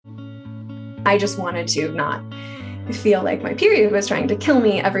I just wanted to not feel like my period was trying to kill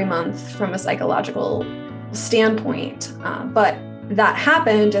me every month from a psychological standpoint. But that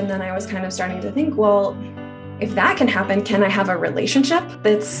happened. And then I was kind of starting to think, well, if that can happen, can I have a relationship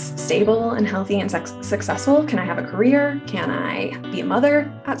that's stable and healthy and successful? Can I have a career? Can I be a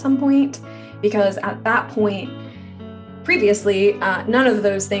mother at some point? Because at that point, previously, none of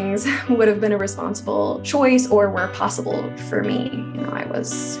those things would have been a responsible choice or were possible for me.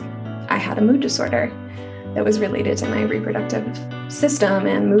 I had a mood disorder that was related to my reproductive system,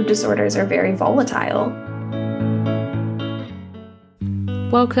 and mood disorders are very volatile.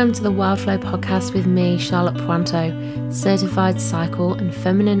 Welcome to the Wildflow podcast with me, Charlotte Puanto, certified cycle and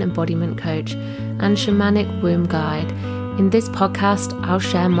feminine embodiment coach and shamanic womb guide. In this podcast, I'll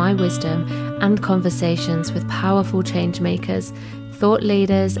share my wisdom and conversations with powerful change makers, thought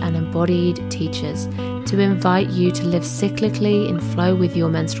leaders, and embodied teachers to invite you to live cyclically in flow with your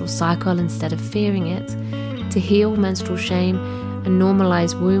menstrual cycle instead of fearing it, to heal menstrual shame and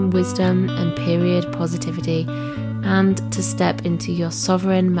normalize womb wisdom and period positivity, and to step into your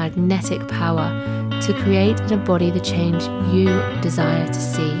sovereign magnetic power to create and embody the change you desire to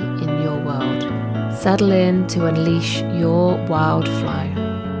see in your world. Settle in to unleash your wild flow.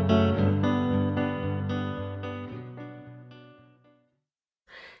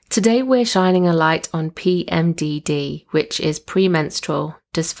 Today we're shining a light on PMDD, which is premenstrual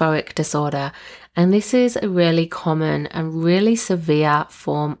dysphoric disorder, and this is a really common and really severe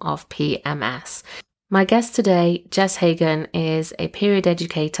form of PMS. My guest today, Jess Hagen, is a period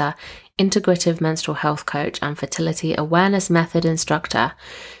educator, integrative menstrual health coach, and fertility awareness method instructor.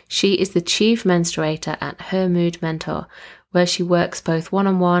 She is the chief menstruator at Her Mood Mentor, where she works both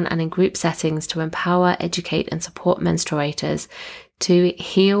one-on-one and in group settings to empower, educate, and support menstruators to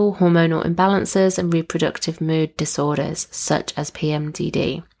heal hormonal imbalances and reproductive mood disorders, such as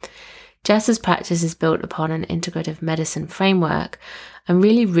PMDD. Jess's practice is built upon an integrative medicine framework and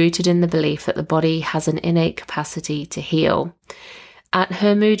really rooted in the belief that the body has an innate capacity to heal. At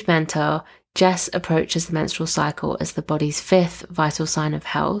Her Mood Mentor, Jess approaches the menstrual cycle as the body's fifth vital sign of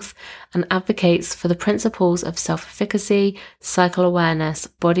health and advocates for the principles of self-efficacy, cycle awareness,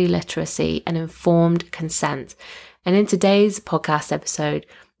 body literacy, and informed consent. And in today's podcast episode,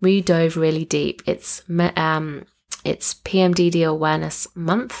 we dove really deep. It's PMDD Awareness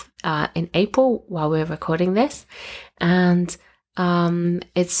Month in April while we're recording this. And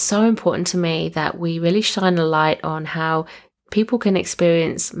it's so important to me that we really shine a light on how people can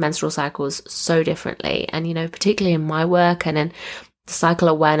experience menstrual cycles so differently. And, particularly in my work and in the cycle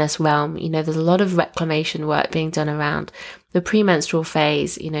awareness realm, there's a lot of reclamation work being done around the premenstrual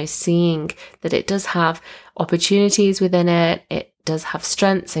phase, seeing that it does have opportunities within it. It does have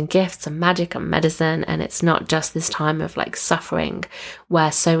strengths and gifts and magic and medicine. And it's not just this time of suffering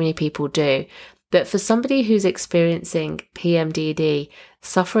where so many people do. But for somebody who's experiencing PMDD,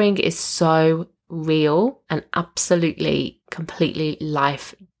 suffering is so real and absolutely, completely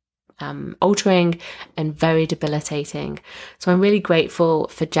life altering and very debilitating. So I'm really grateful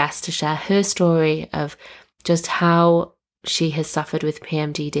for Jess to share her story of just how she has suffered with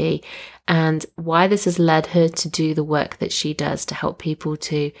PMDD and why this has led her to do the work that she does to help people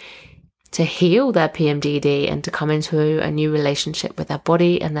to heal their PMDD and to come into a new relationship with their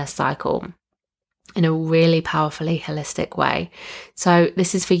body and their cycle in a really powerfully holistic way. So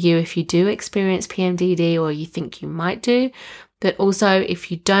this is for you if you do experience PMDD or you think you might do. But also if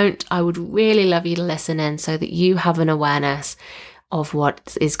you don't, I would really love you to listen in so that you have an awareness of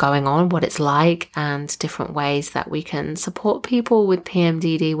what is going on, what it's like, and different ways that we can support people with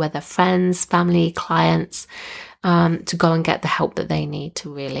PMDD, whether friends, family, clients, to go and get the help that they need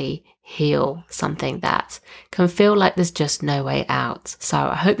to really heal something that can feel like there's just no way out. So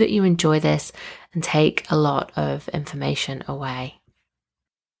I hope that you enjoy this and take a lot of information away.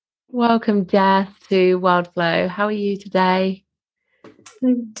 Welcome, Jess, to Wildflow. How are you today?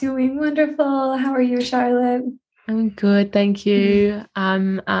 I'm doing wonderful. How are you, Charlotte? I'm good, thank you.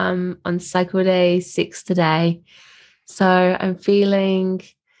 I'm on cycle day 6 today. So I'm feeling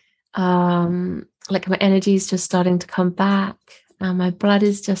like my energy is just starting to come back. My blood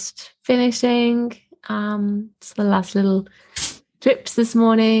is just finishing. It's the last little drips this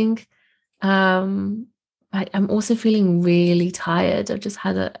morning. I'm also feeling really tired. I've just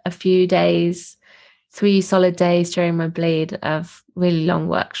had a few days, 3 solid days during my bleed of really long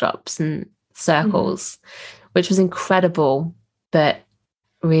workshops and circles, which was incredible, but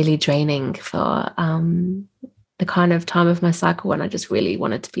really draining for the kind of time of my cycle when I just really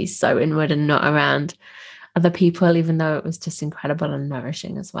wanted to be so inward and not around other people, even though it was just incredible and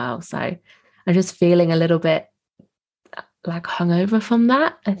nourishing as well. So I'm just feeling a little bit like hungover from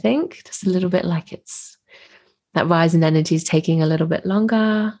that, I think. Just a little bit like it's that rise in energy is taking a little bit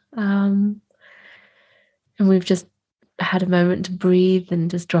longer. And we've just had a moment to breathe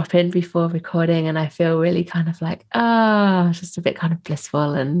and just drop in before recording. And I feel really kind of like, just a bit kind of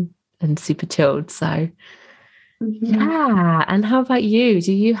blissful and super chilled. So yeah. And how about you?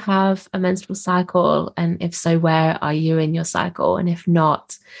 Do you have a menstrual cycle? And if so, where are you in your cycle? And if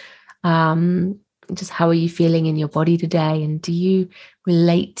not, just how are you feeling in your body today? And do you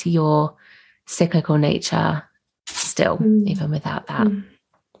relate to your cyclical nature still, even without that?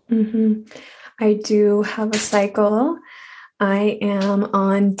 I do have a cycle. I am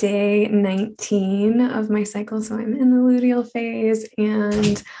on day 19 of my cycle. So I'm in the luteal phase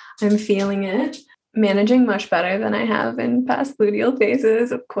and I'm feeling it, managing much better than I have in past luteal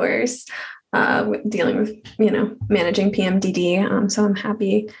phases, of course, dealing with, managing PMDD. So I'm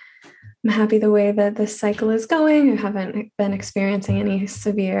happy the way that this cycle is going. I haven't been experiencing any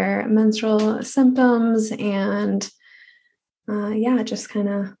severe menstrual symptoms and just kind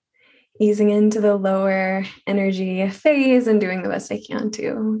of easing into the lower energy phase and doing the best I can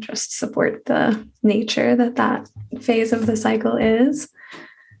to just support the nature that phase of the cycle is.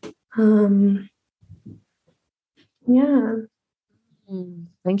 Thank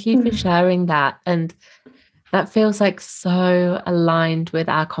you for sharing that. And that feels like so aligned with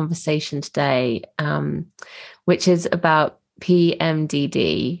our conversation today, which is about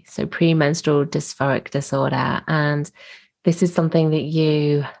PMDD, so premenstrual dysphoric disorder. And this is something that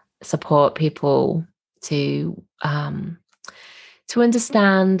you support people to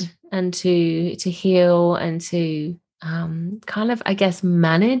understand and to heal and to kind of, I guess,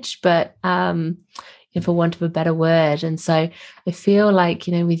 manage, but for want of a better word. And so I feel like,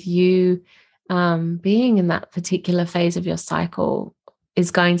 with you being in that particular phase of your cycle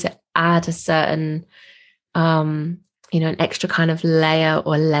is going to add a certain an extra kind of layer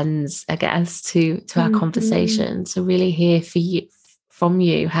or lens, I guess, to our conversation. So really hear from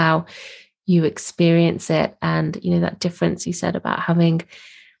you how you experience it, and that difference you said about having,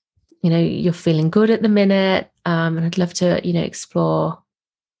 you're feeling good at the minute, and I'd love to explore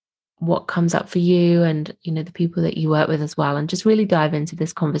what comes up for you and the people that you work with as well, and just really dive into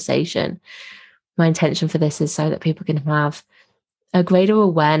this conversation. My intention for this is so that people can have a greater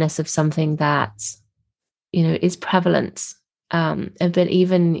awareness of something that is prevalent, but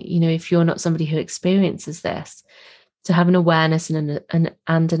even if you're not somebody who experiences this, to have an awareness and an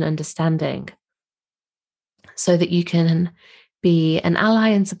understanding so that you can be an ally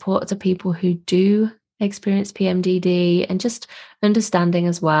and support to people who do experience PMDD, and just understanding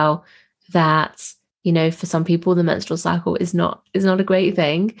as well that for some people the menstrual cycle is not a great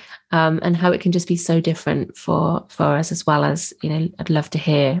thing, and how it can just be so different for us as well. As I'd love to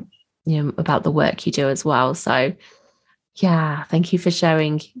hear about the work you do as well. So yeah, thank you for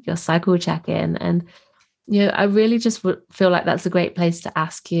sharing your cycle check-in. And I really just feel like that's a great place to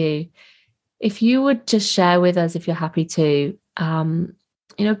ask you if you would just share with us, if you're happy to,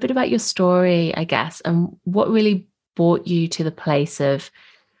 a bit about your story, I guess, and what really brought you to the place of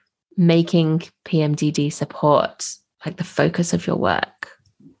making PMDD support like the focus of your work.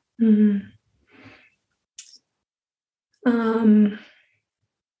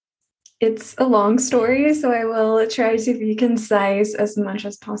 It's a long story, so I will try to be concise as much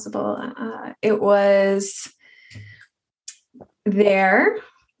as possible. It was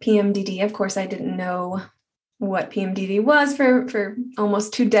PMDD. Of course, I didn't know what PMDD was for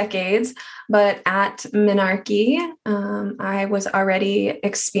almost 2 decades, but at Menarche, I was already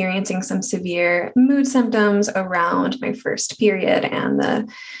experiencing some severe mood symptoms around my first period and the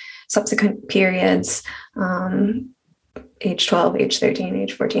subsequent periods, age 12, age 13,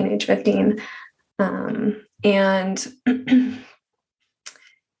 age 14, age 15. And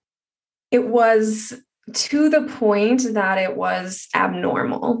it was to the point that it was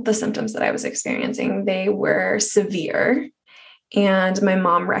abnormal. The symptoms that I was experiencing, they were severe. And my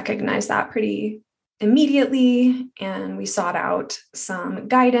mom recognized that pretty immediately. And we sought out some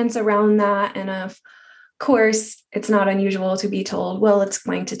guidance around that. And of course, it's not unusual to be told, well, it's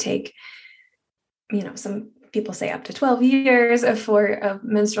going to take, some people say up to 12 years for a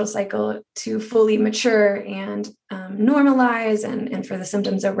menstrual cycle to fully mature and normalize, and for the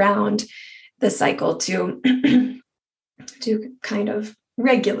symptoms around the cycle to kind of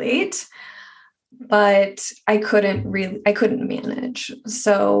regulate. But I couldn't manage.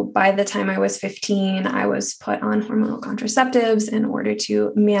 So by the time I was 15, I was put on hormonal contraceptives in order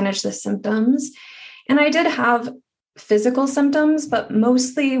to manage the symptoms. And I did have physical symptoms, but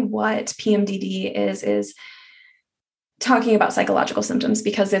mostly what PMDD is talking about psychological symptoms,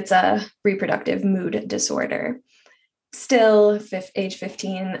 because it's a reproductive mood disorder. still, age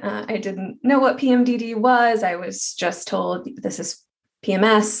 15, I didn't know what PMDD was. I was just told this is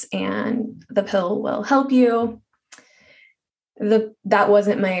PMS and the pill will help you. That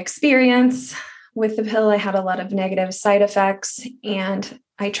wasn't my experience with the pill. I had a lot of negative side effects, and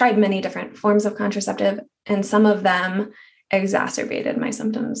I tried many different forms of contraceptive, and some of them exacerbated my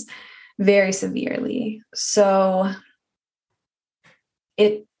symptoms very severely. So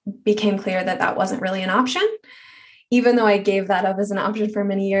it became clear that that wasn't really an option. Even though I gave that up as an option for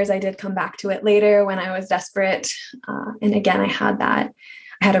many years, I did come back to it later when I was desperate. And again, I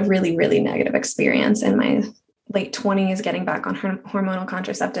had a really, really negative experience in my late 20s getting back on hormonal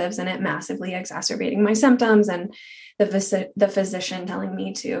contraceptives, and it massively exacerbating my symptoms, and the physician telling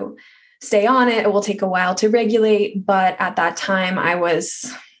me to stay on it. It will take a while to regulate. But at that time, I was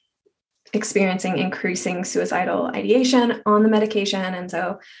experiencing increasing suicidal ideation on the medication. And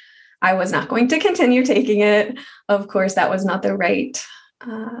so I was not going to continue taking it. Of course, that was not the right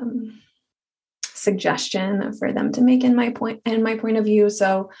suggestion for them to make in my point of view.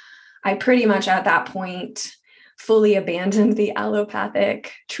 So I pretty much at that point fully abandoned the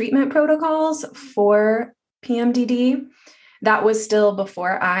allopathic treatment protocols for PMDD. That was still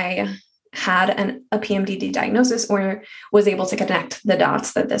before I had a PMDD diagnosis or was able to connect the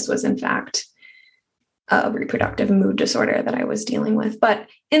dots that this was in fact a reproductive mood disorder that I was dealing with. But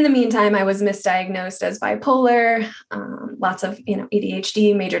in the meantime, I was misdiagnosed as bipolar, lots of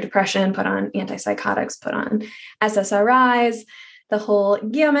ADHD, major depression, put on antipsychotics, put on SSRIs, the whole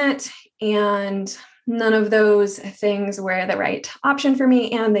gamut. And none of those things were the right option for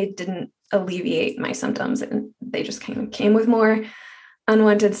me, and they didn't alleviate my symptoms, and they just kind of came with more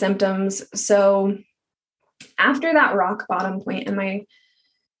unwanted symptoms. So after that rock bottom point in my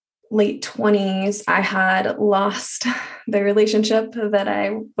late 20s, I had lost the relationship that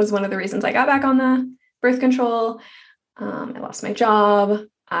I was one of the reasons I got back on the birth control. I lost my job.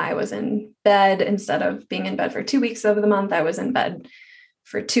 I was in bed. Instead of being in bed for 2 weeks of the month, I was in bed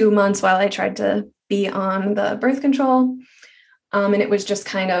for 2 months while I tried to be on the birth control. And it was just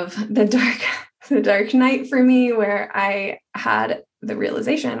kind of the dark night for me, where I had the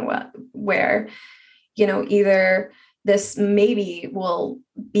realization where, either this maybe will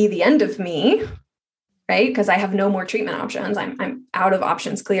be the end of me, right? Because I have no more treatment options. I'm out of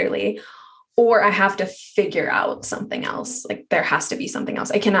options clearly, or I have to figure out something else. Like there has to be something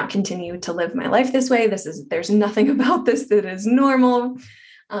else. I cannot continue to live my life this way. There's nothing about this that is normal.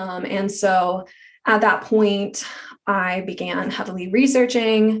 And so at that point, I began heavily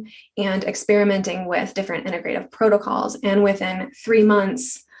researching and experimenting with different integrative protocols. And within 3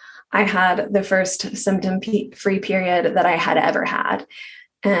 months, I had the first symptom-free period that I had ever had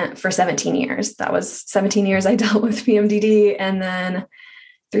for 17 years. That was 17 years I dealt with PMDD. And then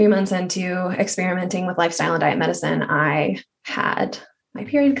 3 months into experimenting with lifestyle and diet medicine, I had my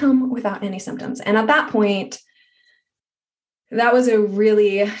period come without any symptoms. And at that point, that was a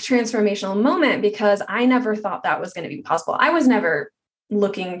really transformational moment, because I never thought that was going to be possible. I was never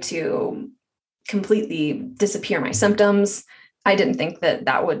looking to completely disappear my symptoms. I didn't think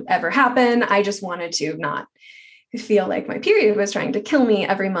that would ever happen. I just wanted to not feel like my period was trying to kill me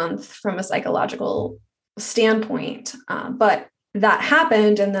every month from a psychological standpoint. But that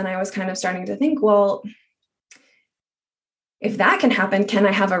happened. And then I was kind of starting to think, well, if that can happen, can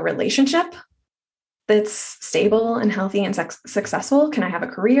I have a relationship that's stable and healthy and successful? Can I have a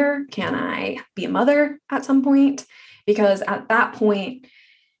career? Can I be a mother at some point? Because at that point,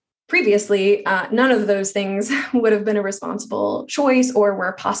 previously, none of those things would have been a responsible choice or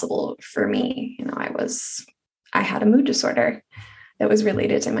were possible for me. I had a mood disorder that was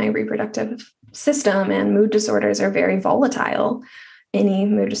related to my reproductive system, and mood disorders are very volatile, any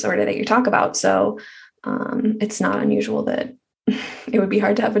mood disorder that you talk about. So it's not unusual that it would be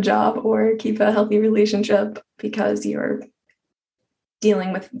hard to have a job or keep a healthy relationship because you're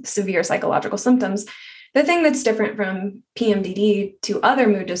dealing with severe psychological symptoms. The thing that's different from PMDD to other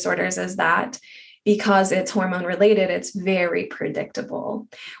mood disorders is that because it's hormone related, it's very predictable,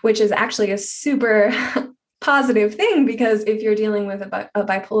 which is actually a super positive thing, because if you're dealing with a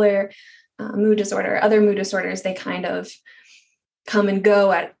bipolar mood disorder, other mood disorders, they kind of come and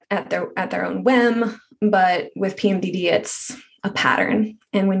go at their own whim. But with PMDD, it's a pattern.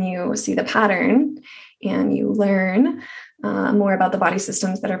 And when you see the pattern and you learn more about the body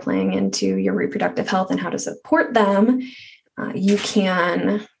systems that are playing into your reproductive health and how to support them, you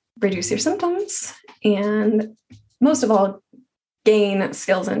can reduce your symptoms and, most of all, gain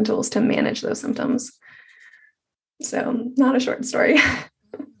skills and tools to manage those symptoms. So not a short story.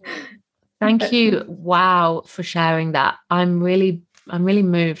 Thank you. Wow, for sharing that. I'm really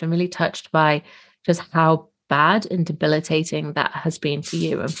moved. I'm really touched by just how bad and debilitating that has been for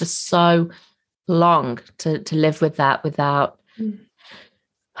you, and for so long to live with that without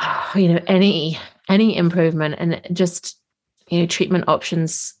any improvement, and just treatment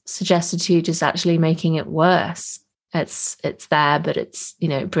options suggested to you just actually making it worse. It's there, but it's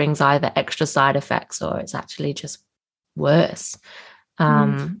it brings either extra side effects or it's actually just worse.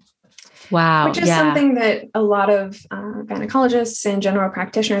 Wow. Which is something that a lot of gynecologists and general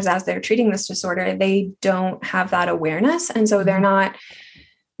practitioners, as they're treating this disorder, they don't have that awareness. And so they're not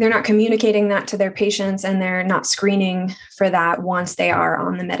communicating that to their patients, and they're not screening for that once they are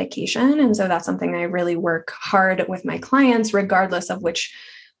on the medication. And so that's something I really work hard with my clients, regardless of which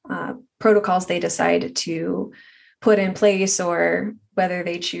protocols they decide to put in place, or whether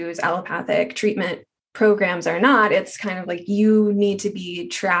they choose allopathic treatment programs or not. It's kind of like, you need to be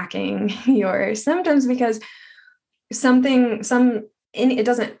tracking your symptoms, because a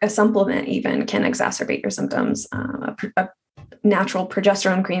supplement even can exacerbate your symptoms. A natural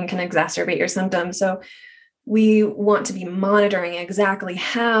progesterone cream can exacerbate your symptoms. So we want to be monitoring exactly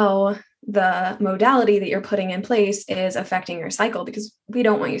how the modality that you're putting in place is affecting your cycle, because we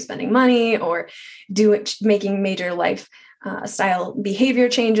don't want you spending money or making major life style behavior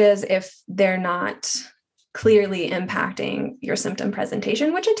changes if they're not clearly impacting your symptom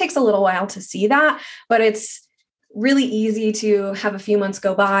presentation, which it takes a little while to see that, but it's really easy to have a few months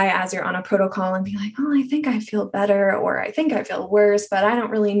go by as you're on a protocol and be like, oh, I think I feel better, or I think I feel worse, but I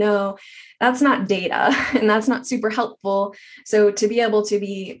don't really know. That's not data, and that's not super helpful. So to be able to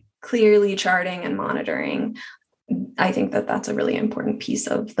be clearly charting and monitoring, I think that that's a really important piece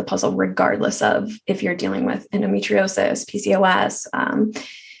of the puzzle, regardless of if you're dealing with endometriosis, PCOS,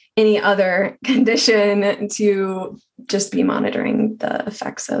 any other condition, to just be monitoring the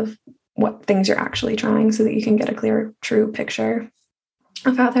effects of what things you're actually trying, so that you can get a clear, true picture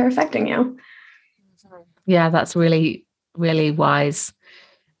of how they're affecting you. Yeah, that's really, really wise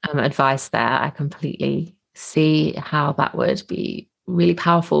advice there. I completely see how that would be really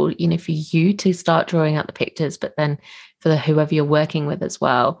powerful, for you to start drawing out the pictures, but then for whoever you're working with as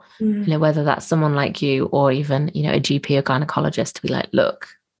well, whether that's someone like you or even, a GP or gynecologist, to be like, look,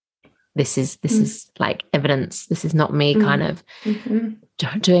 this is like evidence. This is not me kind of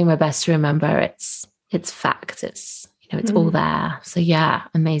doing my best to remember. It's fact. It's, it's all there. So yeah,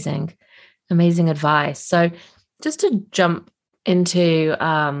 amazing advice. So just to jump into,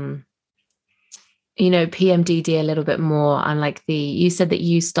 PMDD a little bit more, and you said that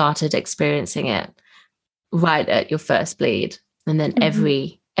you started experiencing it right at your first bleed, and then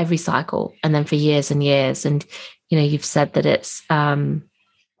every cycle, and then for years and years. And, you've said that it's, a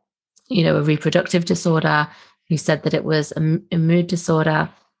reproductive disorder. You said that it was a mood disorder.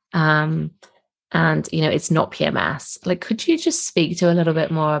 And, it's not PMS. Could you just speak to a little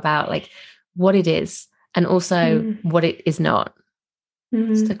bit more about what it is, and also what it is not?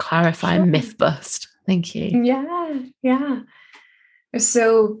 Just to clarify, sure. Myth bust. Thank you. Yeah.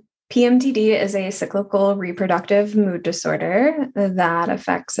 So PMDD is a cyclical reproductive mood disorder that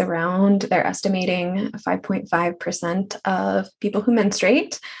affects around, they're estimating 5.5% of people who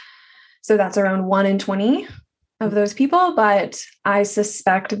menstruate. So that's around 1 in 20 of those people. But I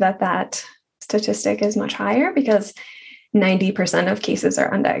suspect that statistic is much higher, because 90% of cases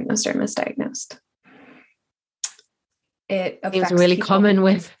are undiagnosed or misdiagnosed. It seems really common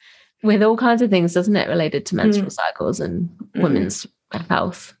with all kinds of things, doesn't it, related to menstrual cycles and women's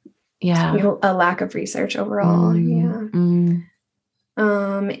health? Yeah. A lack of research overall.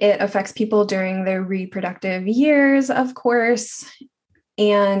 It affects people during their reproductive years, of course,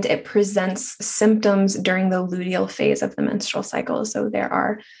 and it presents symptoms during the luteal phase of the menstrual cycle. So there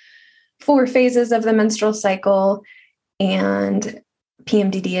are 4 phases of the menstrual cycle, and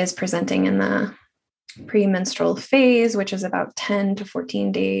PMDD is presenting in the premenstrual phase, which is about 10 to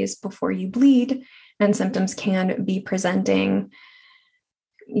 14 days before you bleed, and symptoms can be presenting,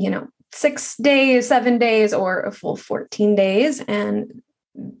 6 days, 7 days, or a full 14 days. And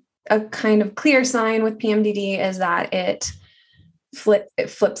a kind of clear sign with PMDD is that it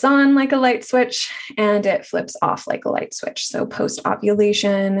flips on like a light switch, and it flips off like a light switch. So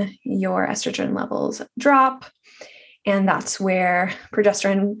post-ovulation, your estrogen levels drop, and that's where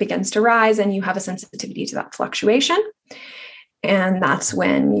progesterone begins to rise, and you have a sensitivity to that fluctuation. And that's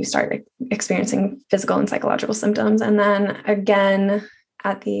when you start experiencing physical and psychological symptoms. And then again,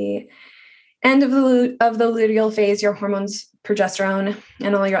 at the end of the luteal phase, your hormones, progesterone,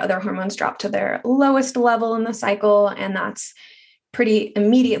 and all your other hormones drop to their lowest level in the cycle. And that's pretty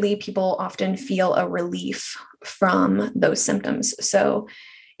immediately. People often feel a relief from those symptoms. So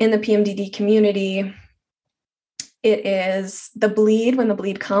in the PMDD community, it is the bleed. When the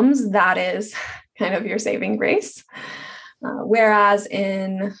bleed comes, that is kind of your saving grace. Whereas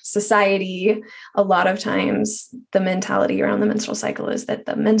in society, a lot of times the mentality around the menstrual cycle is that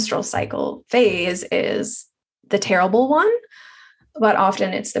the menstrual cycle phase is the terrible one, but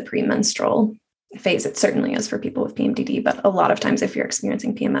often it's the premenstrual phase. It certainly is for people with PMDD, but a lot of times if you're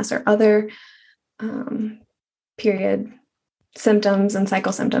experiencing PMS or other period symptoms and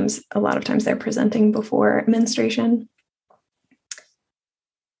cycle symptoms, a lot of times they're presenting before menstruation.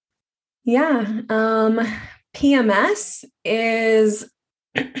 Yeah. PMS is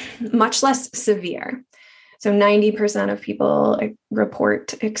much less severe. So 90% of people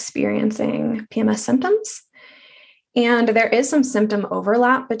report experiencing PMS symptoms. And there is some symptom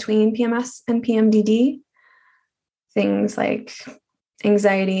overlap between PMS and PMDD. Things like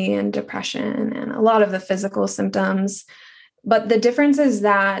anxiety and depression and a lot of the physical symptoms. But the difference is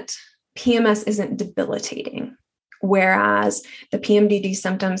that PMS isn't debilitating, whereas the PMDD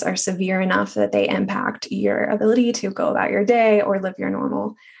symptoms are severe enough that they impact your ability to go about your day or live your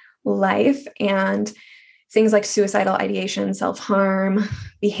normal life. And things like suicidal ideation, self-harm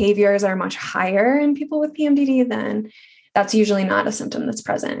behaviors are much higher in people with PMDD than that's usually not a symptom that's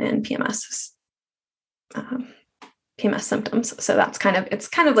present in PMS symptoms. So it's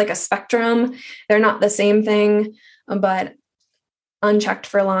kind of like a spectrum. They're not the same thing, but unchecked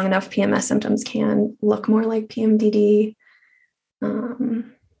for long enough, PMS symptoms can look more like PMDD.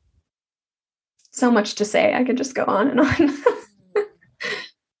 So much to say. I could just go on and on.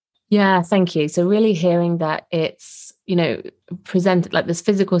 Yeah, thank you. So really hearing that it's, presented like there's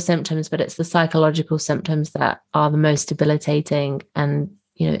physical symptoms, but it's the psychological symptoms that are the most debilitating, and,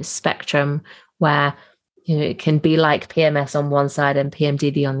 it's spectrum where, it can be like PMS on one side and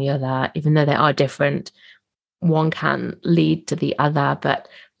PMDD on the other, even though they are different. One can lead to the other, but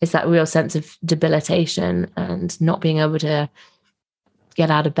it's that real sense of debilitation and not being able to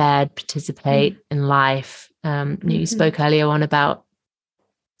get out of bed, participate in life. You spoke earlier on about,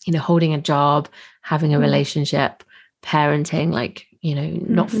 holding a job, having a relationship, parenting, like,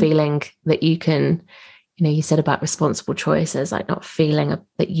 not feeling that you can, you said about responsible choices, like not feeling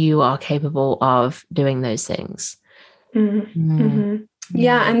that you are capable of doing those things.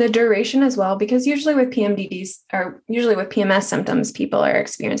 Yeah. And the duration as well, because usually with PMS symptoms, people are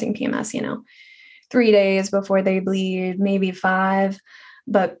experiencing PMS, 3 days before they bleed, maybe 5.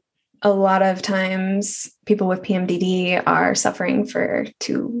 But a lot of times people with PMDD are suffering for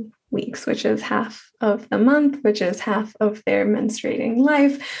 2 weeks, which is half of the month, which is half of their menstruating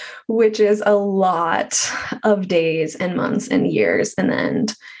life, which is a lot of days and months and years, and then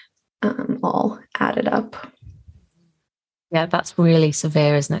all added up. Yeah, that's really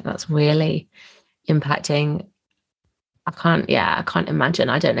severe, isn't it? That's really impacting. I can't imagine.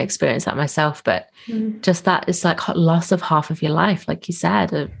 I don't experience that myself, but just that is like loss of half of your life, like you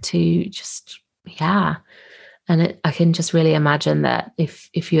said, And I can just really imagine that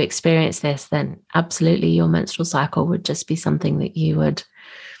if you experience this, then absolutely your menstrual cycle would just be something that you would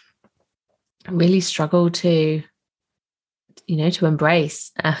really struggle to, to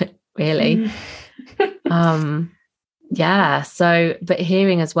embrace, really. Yeah. So, but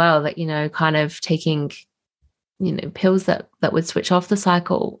hearing as well that, kind of taking, pills that would switch off the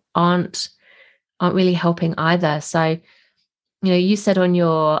cycle aren't really helping either. So, you said on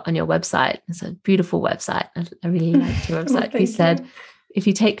your website, it's a beautiful website. I really liked your website. You said, if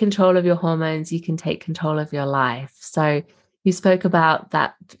you take control of your hormones, you can take control of your life. So you spoke about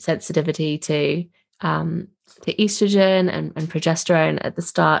that sensitivity to estrogen and progesterone at the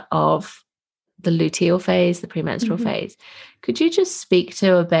start of the luteal phase, the premenstrual phase. Could you just speak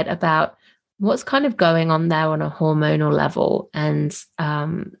to a bit about what's kind of going on there on a hormonal level? And,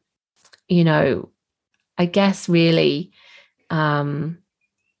 I guess really,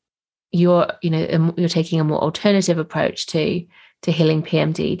 you're taking a more alternative approach to healing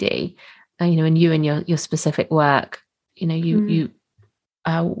PMDD, and you and your specific work, you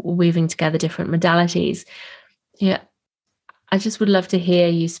are weaving together different modalities. Yeah, I just would love to hear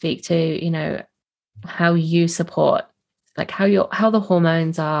you speak to, how you support, like how the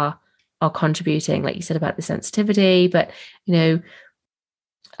hormones are contributing, like you said about the sensitivity, but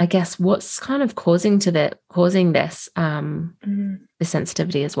I guess what's kind of causing this the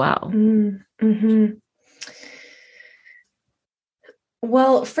sensitivity as well.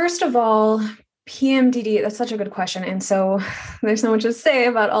 Well, first of all, PMDD, that's such a good question. And so there's so much to say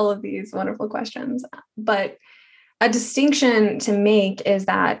about all of these wonderful questions. But a distinction to make is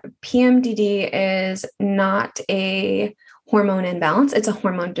that PMDD is not a hormone imbalance, it's a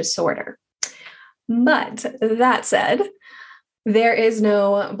hormone disorder. But that said, there is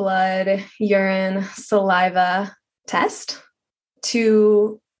no blood, urine, saliva test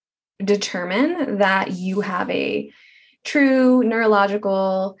to determine that you have a true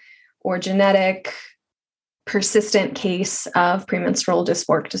neurological or genetic persistent case of premenstrual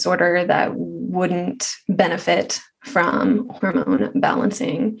dysphoric disorder that wouldn't benefit from hormone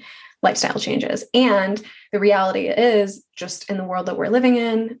balancing lifestyle changes. And the reality is, just in the world that we're living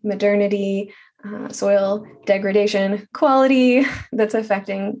in, modernity, soil degradation, quality that's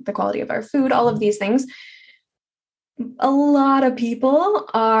affecting the quality of our food, all of these things, a lot of people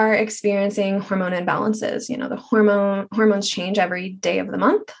are experiencing hormone imbalances. The hormones change every day of the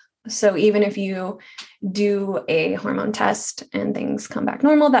month. So even if you do a hormone test and things come back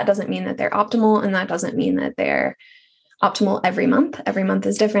normal, that doesn't mean that they're optimal. And that doesn't mean that they're optimal every month. Every month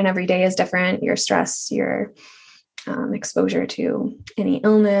is different. Every day is different. Your stress, your exposure to any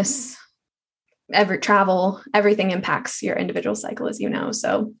illness, travel, everything impacts your individual cycle, as you know.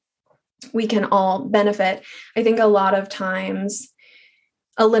 So we can all benefit. I think a lot of times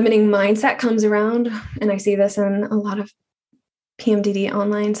a limiting mindset comes around, and I see this in a lot of PMDD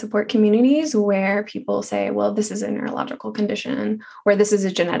online support communities where people say, well, this is a neurological condition or this is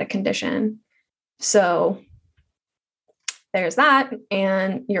a genetic condition. So there's that.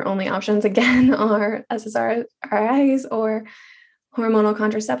 And your only options again are SSRIs or hormonal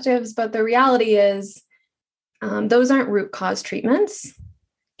contraceptives. But the reality is those aren't root cause treatments,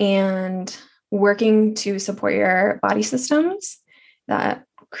 and working to support your body systems that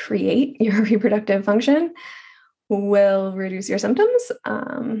create your reproductive function will reduce your symptoms.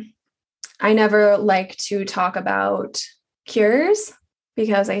 I never like to talk about cures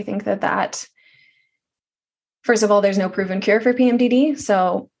because I think that first of all, there's no proven cure for PMDD.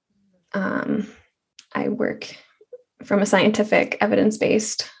 So I work from a scientific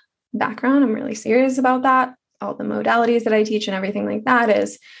evidence-based background. I'm really serious about that. All the modalities that I teach and everything like that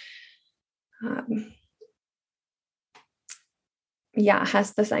is,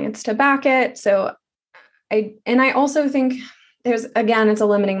 has the science to back it. So I also think it's a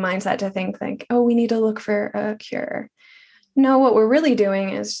limiting mindset to think like, oh, we need to look for a cure. No, what we really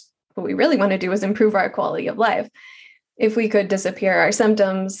want to do is improve our quality of life. If we could disappear our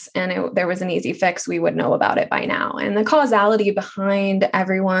symptoms and there was an easy fix, we would know about it by now. And the causality behind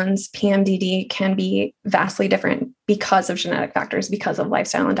everyone's PMDD can be vastly different because of genetic factors, because of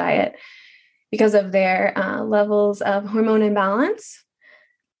lifestyle and diet, because of their levels of hormone imbalance.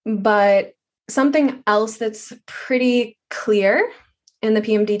 But something else that's pretty clear in the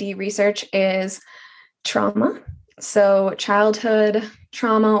PMDD research is trauma. So childhood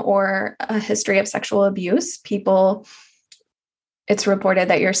trauma or a history of sexual abuse, it's reported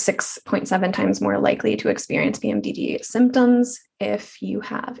that you're 6.7 times more likely to experience PMDD symptoms if you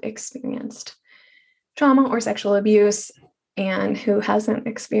have experienced trauma or sexual abuse. And who hasn't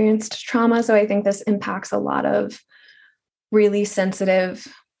experienced trauma? So I think this impacts a lot of really sensitive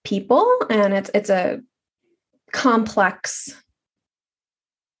people, and it's a complex.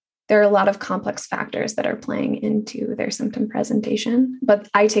 There are a lot of complex factors that are playing into their symptom presentation. But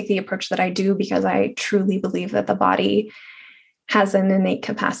I take the approach that I do because I truly believe that the body has an innate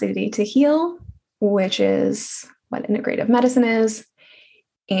capacity to heal, which is what integrative medicine is.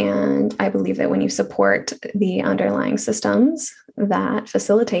 And I believe that when you support the underlying systems that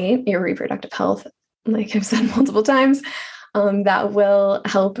facilitate your reproductive health, like I've said multiple times, that will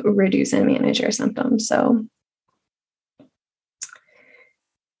help reduce and manage your symptoms. So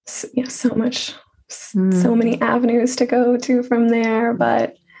so many avenues to go to from there,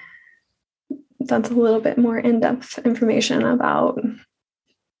 but that's a little bit more in-depth information about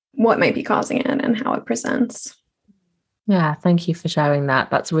what might be causing it and how it presents. Yeah, thank you for sharing that.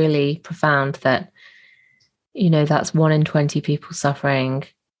 That's really profound that, that's 1 in 20 people suffering,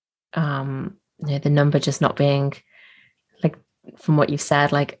 the number just not being, like, from what you've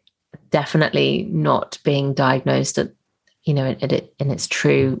said, like definitely not being diagnosed at, in its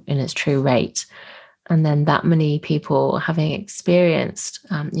true rate. And then that many people having experienced,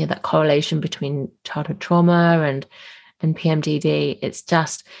 that correlation between childhood trauma and PMDD. It's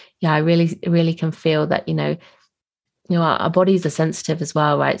just, I really, really can feel that, our bodies are sensitive as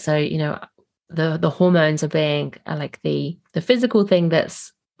well, right? So, the hormones are being like the physical thing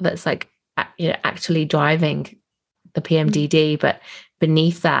that's like, actually driving the PMDD, but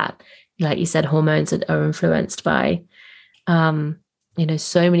beneath that, like you said, hormones are influenced by,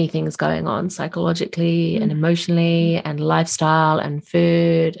 so many things going on psychologically and emotionally and lifestyle and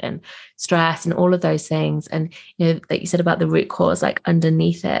food and stress and all of those things. And, like you said about the root cause, like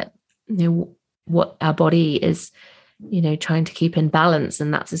underneath it, what our body is, trying to keep in balance.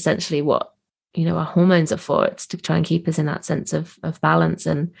 And that's essentially what, our hormones are for. It's to try and keep us in that sense of balance.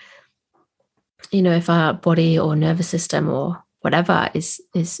 And, if our body or nervous system or whatever is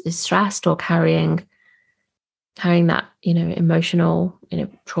stressed or carrying that, emotional,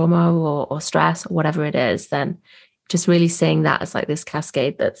 trauma or stress or whatever it is, then just really seeing that as like this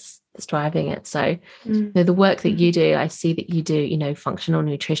cascade that's driving it. So the work that you do, I see that you do, functional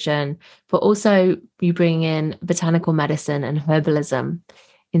nutrition, but also you bring in botanical medicine and herbalism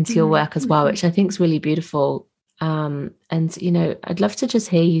into your work as well, which I think is really beautiful. And, I'd love to just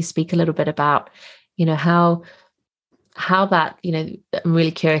hear you speak a little bit about, how that, I'm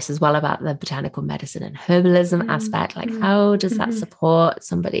really curious as well about the botanical medicine and herbalism aspect. Like, how does that support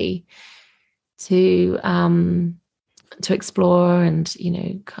somebody to explore and,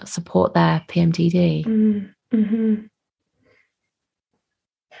 support their PMDD? I'm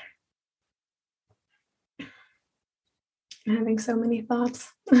having so many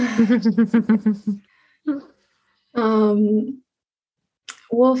thoughts.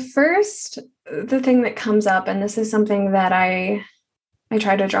 Well, first, the thing that comes up, and this is something that I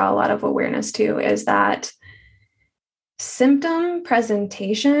try to draw a lot of awareness to, is that symptom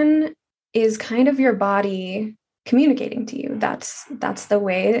presentation is kind of your body communicating to you. That's the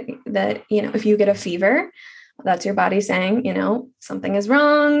way that, if you get a fever, that's your body saying, something is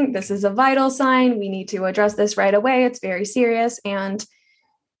wrong. This is a vital sign. We need to address this right away. It's very serious. And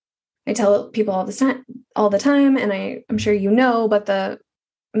I tell people all the time, and I'm sure but the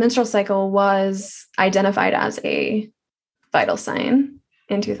menstrual cycle was identified as a vital sign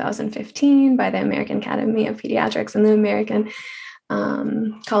in 2015 by the American Academy of Pediatrics and the American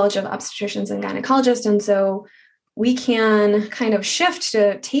College of Obstetricians and Gynecologists. And so we can kind of shift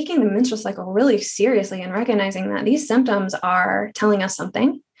to taking the menstrual cycle really seriously and recognizing that these symptoms are telling us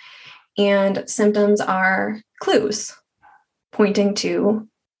something, and symptoms are clues pointing to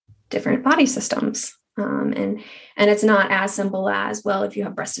different body systems. And it's not as simple as, well, if you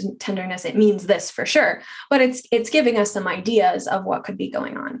have breast tenderness, it means this for sure, but it's giving us some ideas of what could be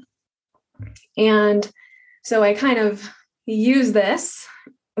going on. And so I kind of use this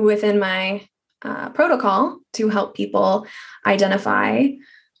within my protocol to help people identify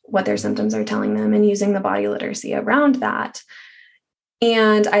what their symptoms are telling them and using the body literacy around that.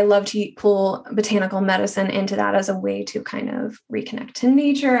 And I love to pull botanical medicine into that as a way to kind of reconnect to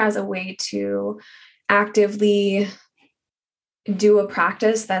nature, as a way to actively do a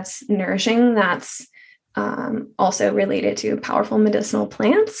practice that's nourishing, that's also related to powerful medicinal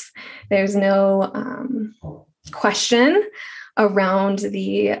plants. There's no question around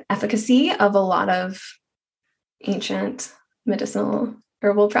the efficacy of a lot of ancient medicinal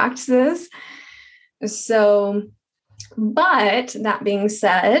herbal practices. So, but that being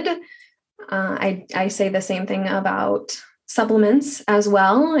said, I say the same thing about supplements as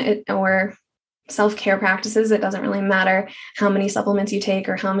well, or self-care practices. It doesn't really matter how many supplements you take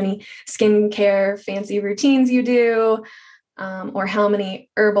or how many skincare fancy routines you do, or how many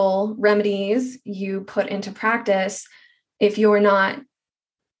herbal remedies you put into practice. If you're not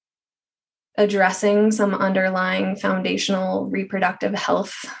addressing some underlying foundational reproductive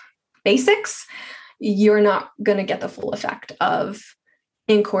health basics, you're not going to get the full effect of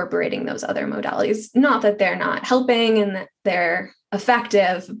incorporating those other modalities. Not that they're not helping and that they're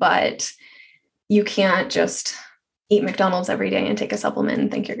effective, but you can't just eat McDonald's every day and take a supplement and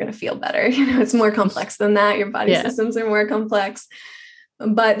think you're going to feel better. It's more complex than that. Your body systems are more complex.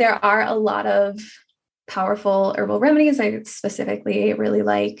 But there are a lot of powerful herbal remedies. I specifically really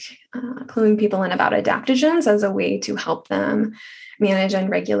like cluing people in about adaptogens as a way to help them manage and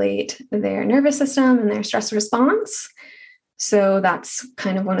regulate their nervous system and their stress response. So that's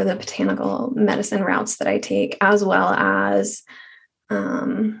kind of one of the botanical medicine routes that I take, as well as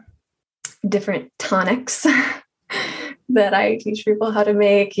different tonics that I teach people how to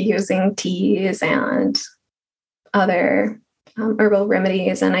make using teas and other herbal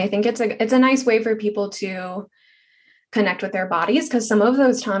remedies. And I think it's a nice way for people to connect with their bodies, because some of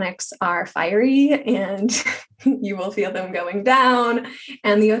those tonics are fiery and you will feel them going down,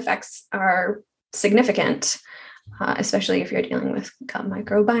 and the effects are significant, especially if you're dealing with gut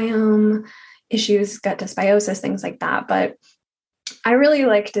microbiome issues, gut dysbiosis, things like that. But I really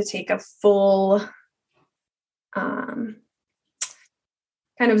like to take a full kind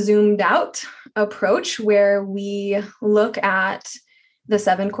of zoomed out approach where we look at the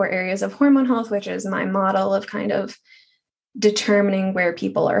 7 core areas of hormone health, which is my model of kind of determining where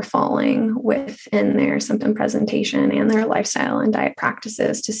people are falling within their symptom presentation and their lifestyle and diet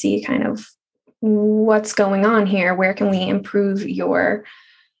practices, to see kind of what's going on here. Where can we improve your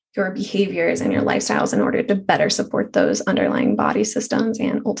behaviors and your lifestyles in order to better support those underlying body systems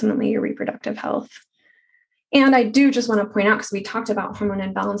and ultimately your reproductive health. And I do just want to point out, because we talked about hormone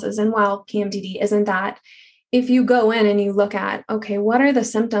imbalances, and while PMDD isn't that, if you go in and you look at, okay, what are the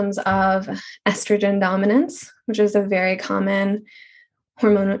symptoms of estrogen dominance, which is a very common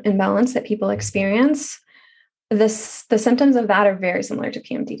hormone imbalance that people experience, the symptoms of that are very similar to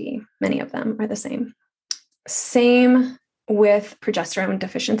PMDD. Many of them are the same. Same with progesterone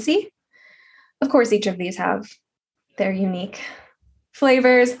deficiency. Of course, each of these have their unique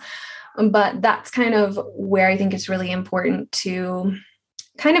flavors, but that's kind of where I think it's really important to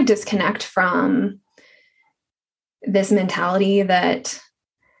kind of disconnect from this mentality that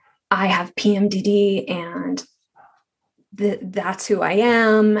I have PMDD and that's who I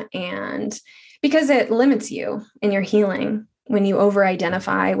am. And because it limits you in your healing when you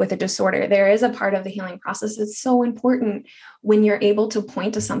over-identify with a disorder. There is a part of the healing process that's so important when you're able to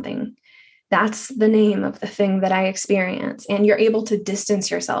point to something. That's the name of the thing that I experience. And you're able to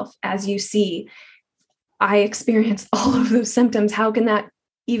distance yourself as you see, I experience all of those symptoms. How can that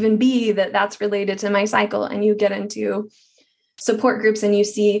even be that that's related to my cycle? And you get into support groups and you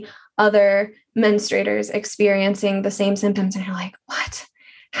see other menstruators experiencing the same symptoms. And you're like, what?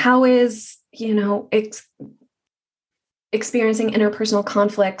 How is, experiencing interpersonal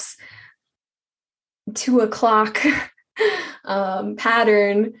conflicts 2:00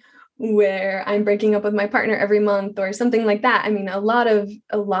 pattern where I'm breaking up with my partner every month or something like that. I mean, a lot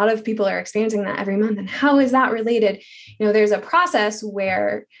of people are experiencing that every month. And how is that related? There's a process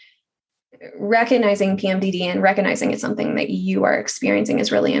where recognizing PMDD and recognizing it's something that you are experiencing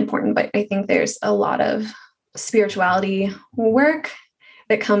is really important. But I think there's a lot of spirituality work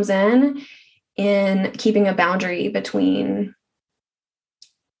that comes in keeping a boundary between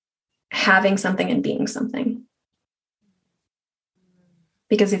having something and being something.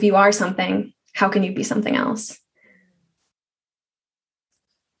 Because if you are something, how can you be something else?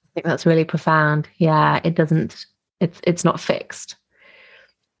 I think that's really profound. Yeah, it's not fixed.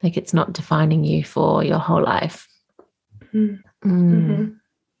 Like it's not defining you for your whole life. Mm-hmm. Mm-hmm.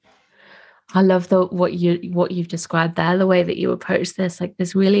 I love what you've described there, the way that you approach this, like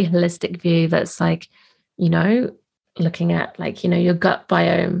this really holistic view that's like, looking at like, your gut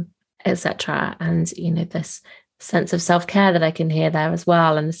biome, etc. And, this sense of self-care that I can hear there as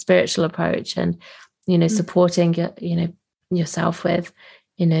well, and the spiritual approach and, supporting yourself with,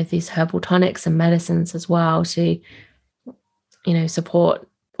 these herbal tonics and medicines as well to, support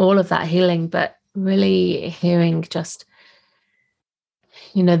all of that healing, but really hearing just,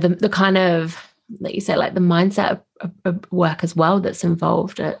 the kind of, like you said, like the mindset of work as well that's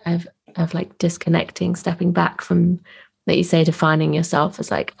involved of like disconnecting, stepping back from, that you say, defining yourself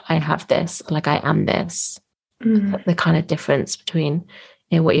as like, I have this, like I am this. Mm. The kind of difference between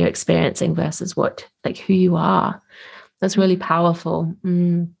what you're experiencing versus who you are. That's really powerful.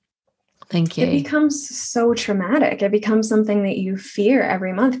 Thank you. It becomes so traumatic. It becomes something that you fear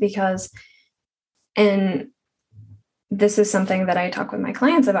every month and this is something that I talk with my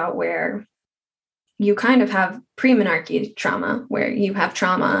clients about, where you kind of have pre-menarche trauma, where you have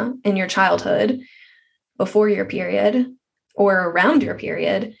trauma in your childhood before your period or around your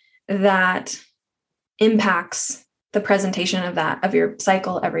period that impacts the presentation of your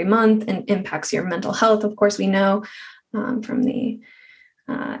cycle every month and impacts your mental health. Of course, we know from the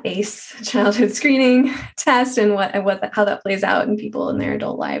ACE childhood screening test and how that plays out in people in their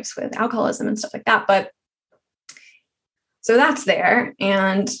adult lives with alcoholism and stuff like that. But so that's there,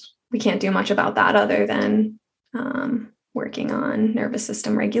 and we can't do much about that other than working on nervous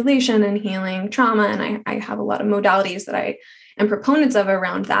system regulation and healing trauma. And I have a lot of modalities that I am proponents of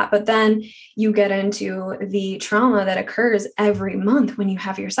around that. But then you get into the trauma that occurs every month when you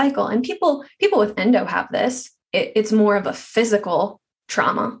have your cycle. And people with endo have this. It's more of a physical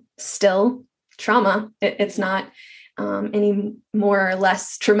trauma, still trauma. It's not any more or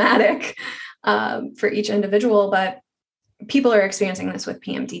less traumatic for each individual, but people are experiencing this with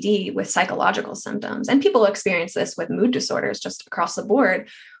PMDD, with psychological symptoms, and people experience this with mood disorders just across the board,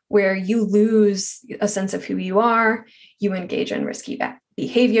 where you lose a sense of who you are, you engage in risky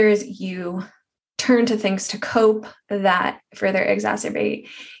behaviors, you turn to things to cope that further exacerbate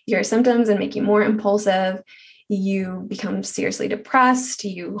your symptoms and make you more impulsive. You become seriously depressed,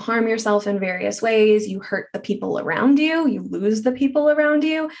 you harm yourself in various ways, you hurt the people around you, you lose the people around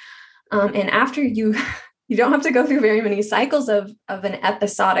you. And after you don't have to go through very many cycles of an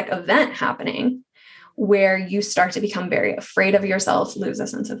episodic event happening where you start to become very afraid of yourself, lose a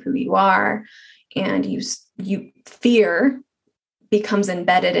sense of who you are, and fear becomes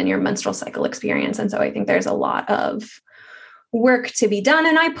embedded in your menstrual cycle experience. And so I think there's a lot of work to be done.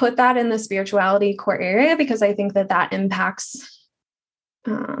 And I put that in the spirituality core area because I think that impacts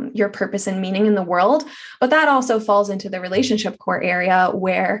your purpose and meaning in the world. But that also falls into the relationship core area,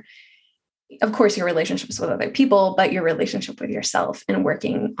 where of course, your relationships with other people, but your relationship with yourself, and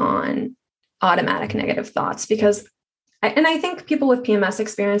working on automatic negative thoughts. Because, I think people with PMS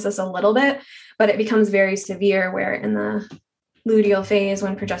experience this a little bit, but it becomes very severe where in the luteal phase,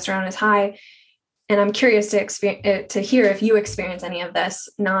 when progesterone is high, and I'm curious to hear if you experience any of this,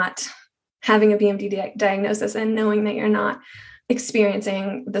 not having a BMD diagnosis and knowing that you're not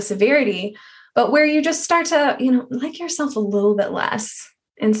experiencing the severity, but where you just start to, like yourself a little bit less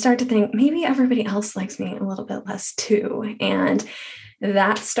and start to think maybe everybody else likes me a little bit less too. And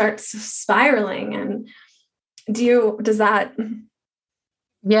that starts spiraling. And does that?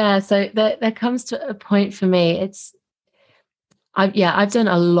 Yeah. So there comes to a point for me. I've done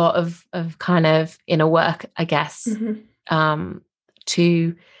a lot of kind of inner work, I guess,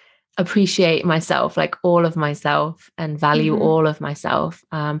 to appreciate myself, like all of myself, and value all of myself.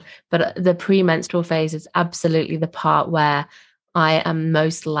 But the premenstrual phase is absolutely the part where I am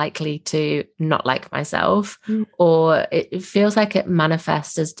most likely to not like myself, or it feels like it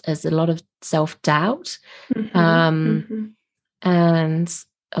manifests as a lot of self-doubt, and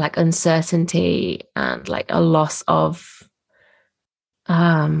like uncertainty, and like a loss of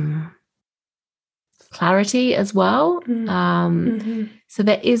clarity as well. So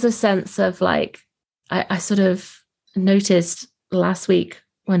there is a sense of like, I sort of noticed last week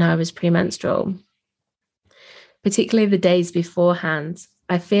when I was premenstrual, particularly the days beforehand,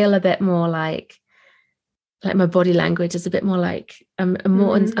 I feel a bit more like my body language is a bit more like I'm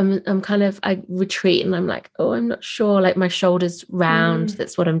kind of, I retreat and I'm like, oh, I'm not sure, like my shoulders round,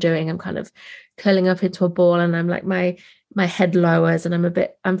 that's what I'm doing. I'm kind of curling up into a ball, and I'm like, my head lowers, and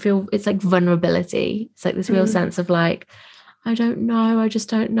it's like vulnerability. It's like this real sense of like, I don't know, I just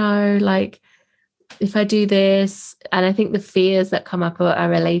don't know, like if I do this. And I think the fears that come up are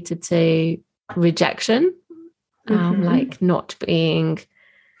related to rejection, like not being,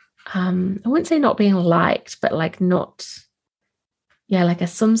 I wouldn't say not being liked, but like not, like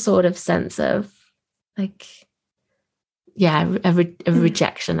some sort of sense of like, a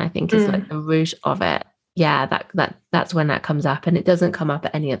rejection, I think is like the root of it. That's when that comes up, and it doesn't come up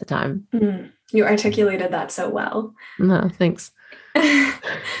at any other time. You articulated that so well. No, thanks.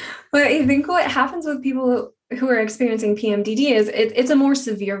 But I think what happens with people who are experiencing PMDD is it's a more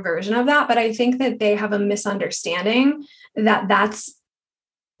severe version of that, but I think that they have a misunderstanding that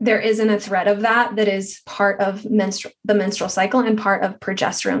there isn't a thread of that is part of the menstrual cycle and part of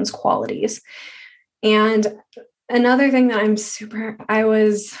progesterone's qualities. And another thing that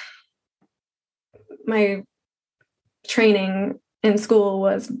my training in school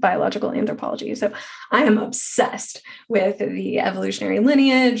was biological anthropology. So I am obsessed with the evolutionary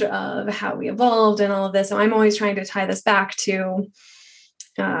lineage of how we evolved and all of this. So I'm always trying to tie this back to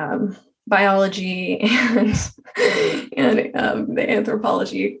biology and the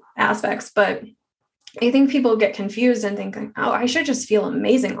anthropology aspects. But I think people get confused and think, oh, I should just feel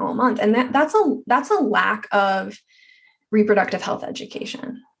amazing all month. And that's a lack of reproductive health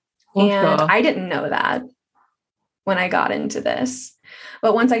education. I didn't know that when I got into this.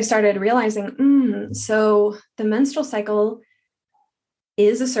 But once I started realizing, so the menstrual cycle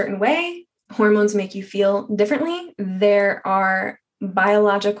is a certain way, hormones make you feel differently. There are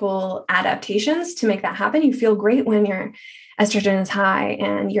biological adaptations to make that happen. You feel great when your estrogen is high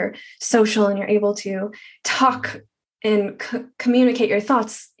and you're social and you're able to talk and communicate your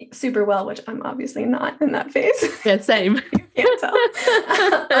thoughts super well, which I'm obviously not in that phase. Yeah, same. You can't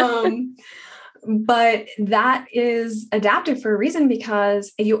tell. But that is adaptive for a reason,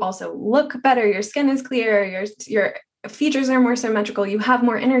 because you also look better. Your skin is clear. Your features are more symmetrical. You have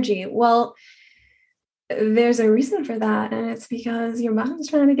more energy. Well, there's a reason for that. And it's because your body's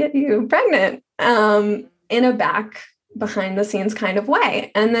trying to get you pregnant in a behind the scenes kind of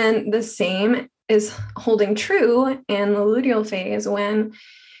way. And then the same is holding true in the luteal phase when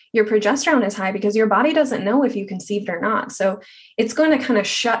your progesterone is high, because your body doesn't know if you conceived or not. So it's going to kind of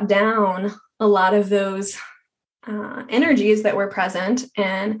shut down a lot of those energies that were present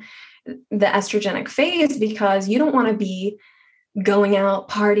in the estrogenic phase, because you don't want to be going out,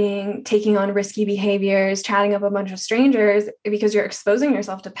 partying, taking on risky behaviors, chatting up a bunch of strangers, because you're exposing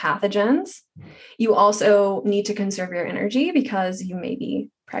yourself to pathogens. You also need to conserve your energy because you may be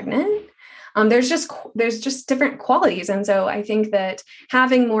pregnant. There's just different qualities. And so I think that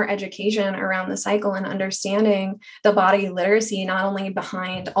having more education around the cycle and understanding the body literacy, not only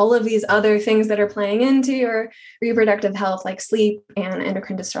behind all of these other things that are playing into your reproductive health, like sleep and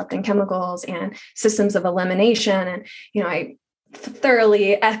endocrine disrupting chemicals and systems of elimination. And, I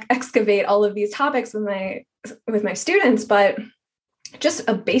thoroughly excavate all of these topics with my students, but just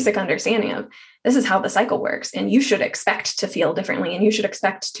a basic understanding of this is how the cycle works. And you should expect to feel differently, and you should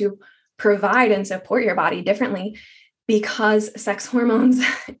expect to provide and support your body differently, because sex hormones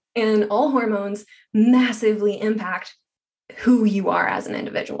and all hormones massively impact who you are as an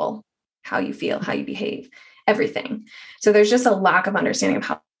individual, how you feel, how you behave, everything. So there's just a lack of understanding of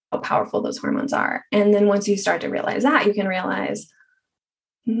how powerful those hormones are. And then once you start to realize that, you can realize,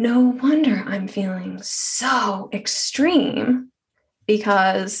 no wonder I'm feeling so extreme,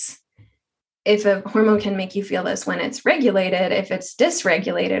 because if a hormone can make you feel this when it's regulated, if it's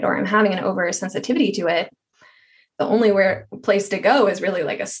dysregulated or I'm having an oversensitivity to it, the only place to go is really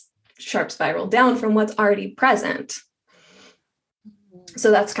like a sharp spiral down from what's already present. So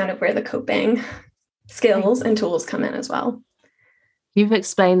that's kind of where the coping skills and tools come in as well. You've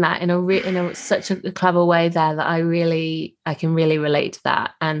explained that in such a clever way there that I can really relate to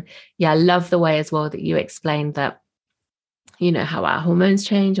that. And yeah, I love the way as well that you explained that, you know, how our hormones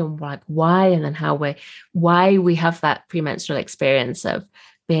change and like why, and then why we have that premenstrual experience of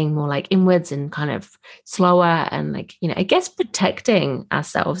being more like inwards and kind of slower, and like, you know, I guess protecting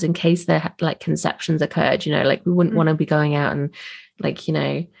ourselves in case there like conceptions occurred, you know, like we wouldn't want to be going out and like, you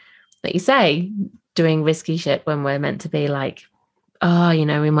know, like you say, doing risky shit when we're meant to be like, oh, you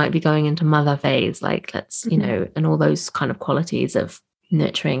know, we might be going into mother phase, like let's, you know, and all those kind of qualities of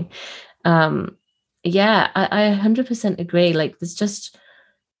nurturing. Yeah, I 100% agree. Like there's just,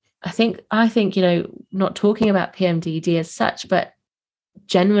 I think, you know, not talking about PMDD as such, but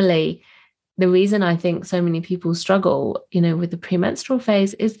generally the reason I think so many people struggle, you know, with the premenstrual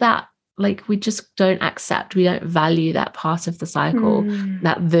phase is that like we just don't value that part of the cycle,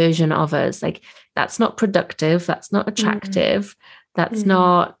 that version of us. Like that's not productive, that's not attractive, that's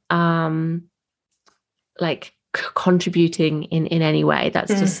not like contributing in any way.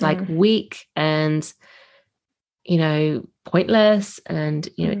 That's just like weak and, you know, pointless, and,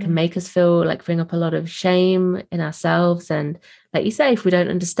 you know, it can make us feel like bring up a lot of shame in ourselves. And like you say, if we don't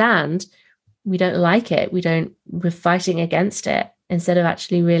understand, we don't like it, we're fighting against it instead of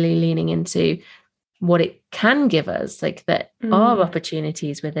actually really leaning into what it can give us, like that are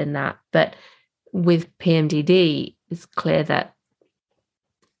opportunities within that. But with PMDD, it's clear that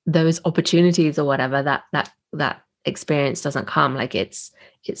those opportunities or whatever, that experience doesn't come. Like it's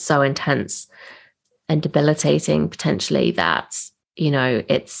so intense and debilitating potentially that, you know,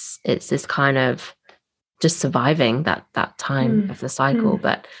 it's this kind of just surviving that time of the cycle.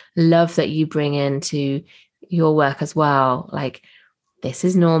 But love that you bring into your work as well, like this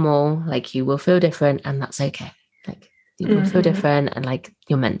is normal, like you will feel different and that's okay, like you will feel different and like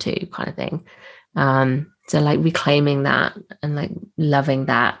you're meant to, kind of thing. So like reclaiming that and like loving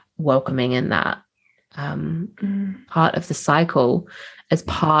that, welcoming in that part of the cycle as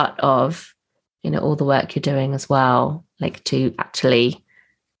part of, you know, all the work you're doing as well, like to actually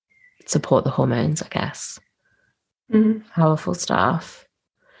support the hormones, I guess. Powerful stuff.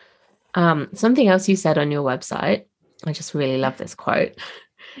 Something else you said on your website, I just really love this quote.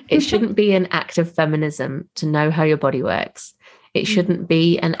 It shouldn't be an act of feminism to know how your body works. It shouldn't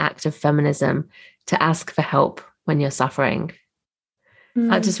be an act of feminism to ask for help when you're suffering.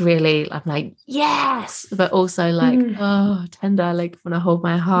 That just really, I'm like, yes, but also like, oh, tender, like want to hold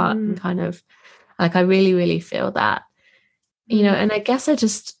my heart and kind of like, I really, really feel that, you know. And I guess I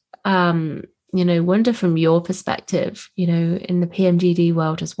just, you know, wonder from your perspective, you know, in the PMDD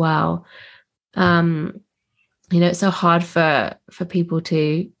world as well, you know, it's so hard for people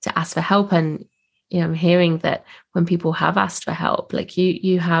to ask for help. And, you know, I'm hearing that when people have asked for help, like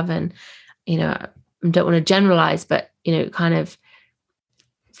you have, and, you know, I don't want to generalize, but, you know, kind of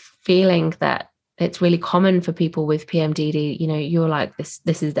feeling that it's really common for people with PMDD, you know, you're like, this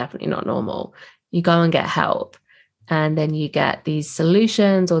is definitely not normal. You go and get help, and then you get these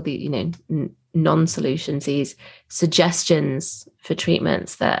solutions or the, you know, non-solutions, these suggestions for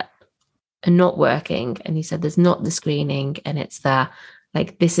treatments that are not working. And you said there's not the screening, and it's the,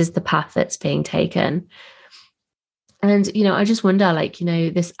 like, this is the path that's being taken. And, you know, I just wonder, like, you know,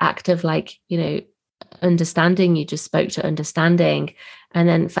 this act of like, you know, understanding, you just spoke to understanding, and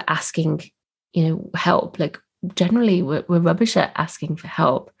then for asking, you know, help, like generally we're rubbish at asking for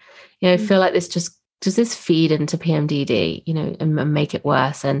help. You know, I feel like this just, does this feed into PMDD, you know, and make it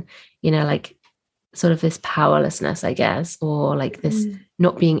worse? And, you know, like sort of this powerlessness, I guess, or like this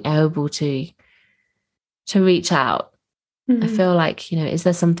not being able to reach out. I feel like, you know, is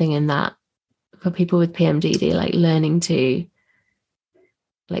there something in that for people with PMDD, like learning to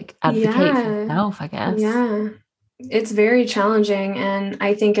like advocate for yourself, I guess? Yeah, it's very challenging. And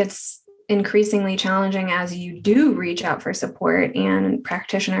I think it's increasingly challenging as you do reach out for support and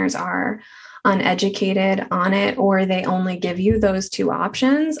practitioners are uneducated on it, or they only give you those two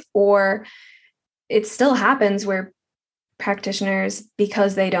options, or it still happens where practitioners,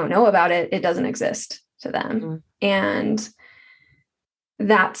 because they don't know about it, it doesn't exist to them. And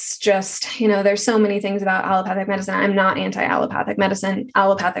that's just, there's so many things about allopathic medicine. I'm not anti-allopathic medicine.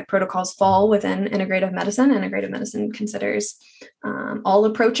 Allopathic protocols fall within integrative medicine. Integrative medicine considers all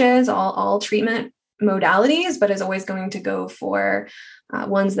approaches, all treatment modalities, but is always going to go for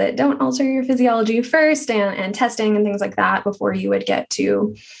ones that don't alter your physiology first, and testing and things like that before you would get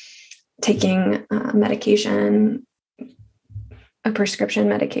to taking medication, a prescription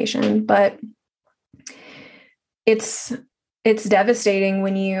medication. But it's devastating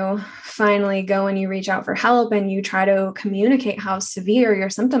when you finally go and you reach out for help and you try to communicate how severe your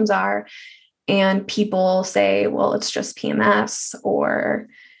symptoms are, and people say, well, it's just PMS, or,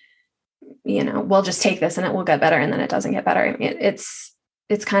 we'll just take this and it will get better, and then it doesn't get better. I mean,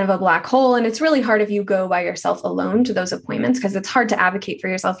 it's kind of a black hole, and it's really hard if you go by yourself alone to those appointments, because it's hard to advocate for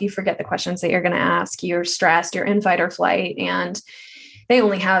yourself. You forget the questions that you're going to ask. You're stressed, you're in fight or flight, and they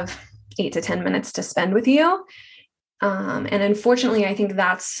only have 8 to 10 minutes to spend with you. And unfortunately, I think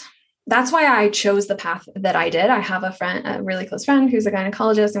that's why I chose the path that I did. I have a really close friend who's a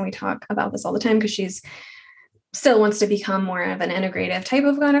gynecologist, and we talk about this all the time because she's still wants to become more of an integrative type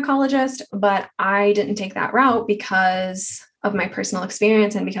of gynecologist. But I didn't take that route because of my personal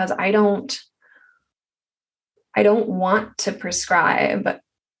experience, and because I don't want to prescribe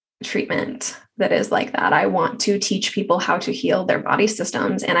treatment that is like that. I want to teach people how to heal their body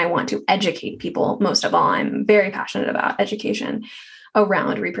systems, and I want to educate people. Most of all, I'm very passionate about education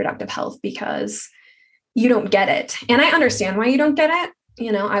around reproductive health, because you don't get it. And I understand why you don't get it.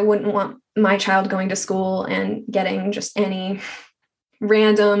 I wouldn't want my child going to school and getting just any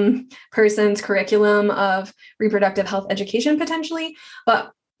random person's curriculum of reproductive health education potentially.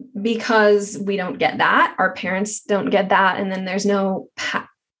 But because we don't get that, our parents don't get that, and then there's no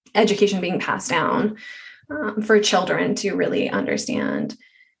education being passed down for children to really understand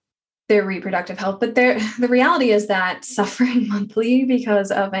their reproductive health. But the reality is that suffering monthly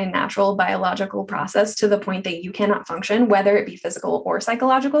because of a natural biological process to the point that you cannot function, whether it be physical or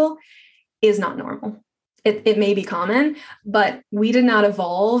psychological, is not normal. It may be common, but we did not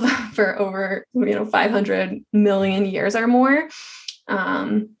evolve for over 500 million years or more,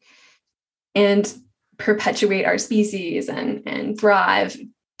 and perpetuate our species and thrive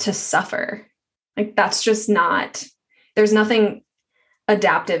to suffer. Like, that's just not, there's nothing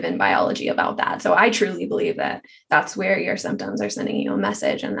adaptive in biology about that. So I truly believe that that's where your symptoms are sending you a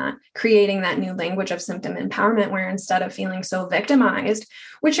message, and that creating that new language of symptom empowerment, where instead of feeling so victimized,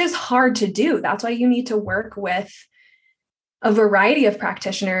 which is hard to do, that's why you need to work with a variety of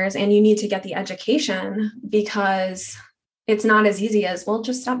practitioners, and you need to get the education, because it's not as easy as, well,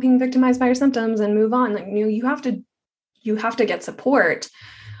 just stop being victimized by your symptoms and move on. Like, you have to get support,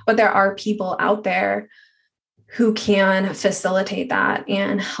 but there are people out there who can facilitate that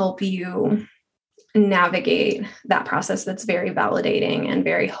and help you navigate that process. That's very validating and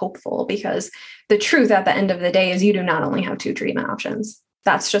very hopeful, because the truth at the end of the day is you do not only have 2 treatment options.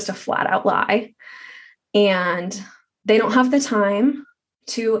 That's just a flat out lie. And they don't have the time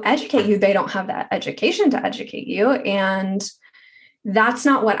to educate you. They don't have that education to educate you. And that's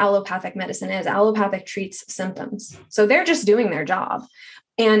not what allopathic medicine is. Allopathic treats symptoms. So they're just doing their job.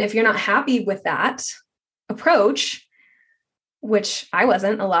 And if you're not happy with that approach, which I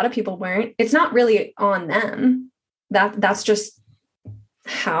wasn't, a lot of people weren't, it's not really on them. That's just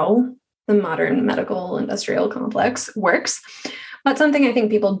how the modern medical industrial complex works. But something I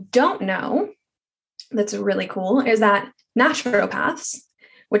think people don't know that's really cool is that naturopaths,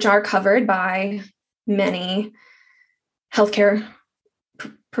 which are covered by many healthcare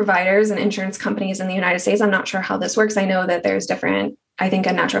providers and insurance companies in the United States. I'm not sure how this works. I know that there's different, I think a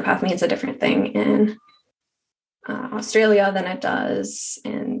naturopath means a different thing in Australia than it does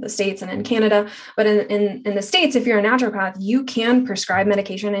in the States and in Canada. But in the States, if you're a naturopath, you can prescribe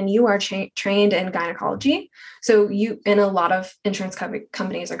medication, and you are trained in gynecology. So and a lot of insurance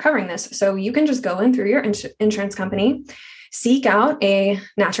companies are covering this. So you can just go in through your insurance company, seek out a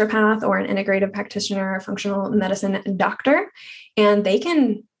naturopath or an integrative practitioner or functional medicine doctor, and they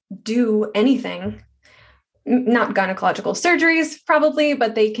can do anything. Not gynecological surgeries probably,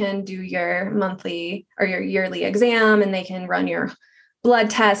 but they can do your monthly or your yearly exam, and they can run your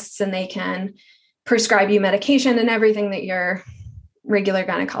blood tests, and they can prescribe you medication and everything that your regular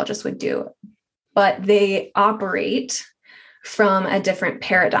gynecologist would do. But they operate from a different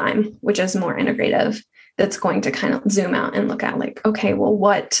paradigm, which is more integrative, that's going to kind of zoom out and look at, like, okay, well,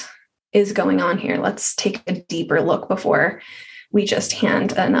 what is going on here? Let's take a deeper look before we just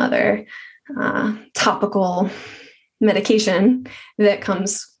hand another topical medication that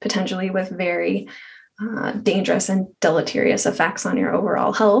comes potentially with very dangerous and deleterious effects on your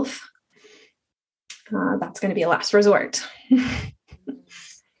overall health, that's going to be a last resort.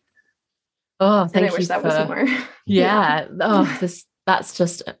 Oh, thank you. I wish that was more. Yeah. Oh, that's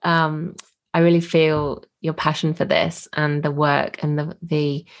just, I really feel your passion for this and the work and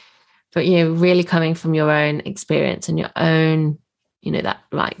but, really coming from your own experience and your own,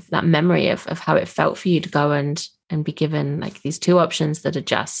 that memory of how it felt for you to go and be given like these two options that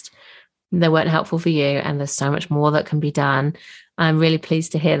are they weren't helpful for you. And there's so much more that can be done. I'm really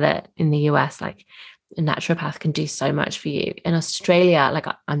pleased to hear that in the US, like a naturopath can do so much for you. In Australia, like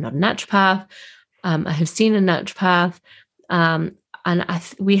I'm not a naturopath. I have seen a naturopath, and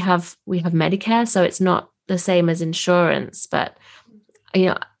we have Medicare, so it's not the same as insurance. But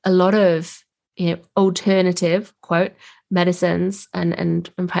a lot of alternative quote medicines and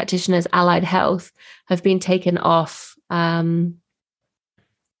practitioners, allied health, have been taken off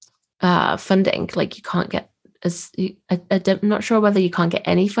funding. Like you can't get I'm not sure whether you can't get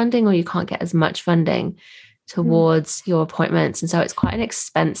any funding or you can't get as much funding towards your appointments. And so it's quite an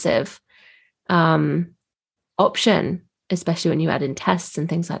expensive option, especially when you add in tests and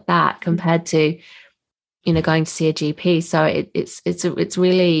things like that, compared to, going to see a GP. So it's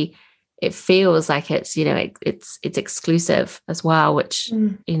really, it feels like it's, it's exclusive as well, which,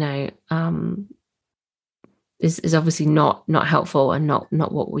 is obviously not helpful and not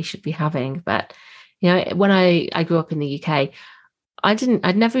what we should be having. But when I grew up in the UK,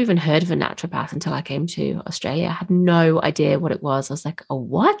 I'd never even heard of a naturopath until I came to Australia. I had no idea what it was. I was like, oh,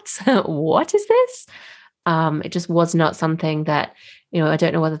 what? What is this? It just was not something that, I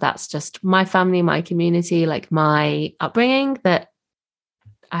don't know whether that's just my family, my community, like my upbringing, that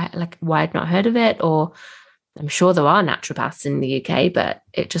why I'd not heard of it, or I'm sure there are naturopaths in the UK, but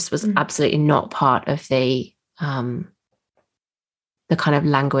it just was absolutely not part of the kind of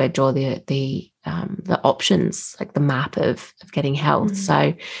language or the options, like the map of getting health.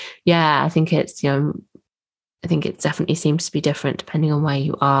 So yeah, I think it definitely seems to be different depending on where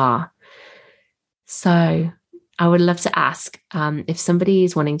you are. So I would love to ask if somebody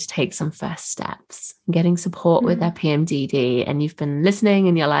is wanting to take some first steps, getting support with their PMDD, and you've been listening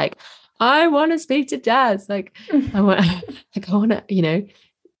and you're like, I want to speak to Jazz. I want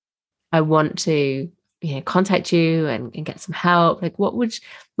to contact you and get some help. Like what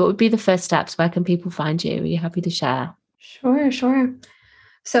would be the first steps? Where can people find you? Are you happy to share? Sure.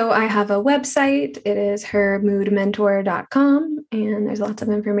 So I have a website. It is hermoodmentor.com, and there's lots of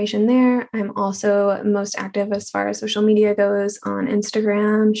information there. I'm also most active as far as social media goes on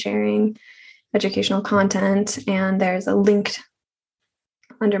Instagram, sharing educational content. And there's a link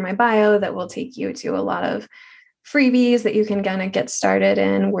under my bio that will take you to a lot of freebies that you can kind of get started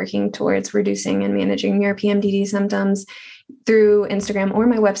in working towards reducing and managing your PMDD symptoms through Instagram or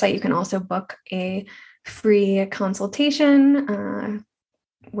my website. You can also book a free consultation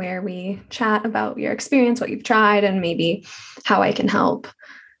where we chat about your experience, what you've tried, and maybe how I can help.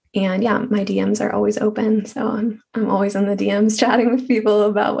 And yeah, my DMs are always open. So I'm always in the DMs chatting with people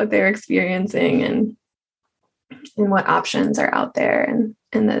about what they're experiencing and what options are out there,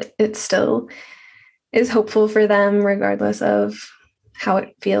 and that it still is hopeful for them regardless of how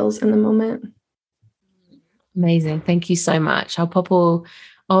it feels in the moment. Amazing. Thank you so much. I'll pop all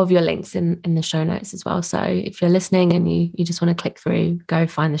of your links in the show notes as well. So if you're listening and you just want to click through, go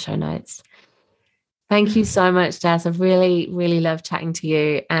find the show notes. Thank you so much, Jazz. I've really, really loved chatting to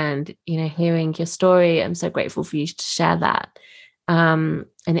you and, hearing your story. I'm so grateful for you to share that and,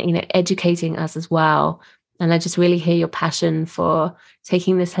 educating us as well. And I just really hear your passion for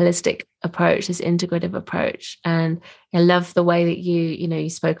taking this holistic approach, this integrative approach. And I love the way that you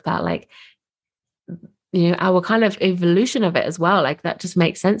spoke about our kind of evolution of it as well. Like that just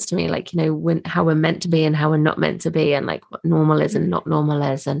makes sense to me. Like, how we're meant to be and how we're not meant to be, and like what normal is and not normal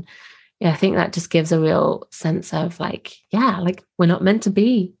is. And yeah, I think that just gives a real sense of we're not meant to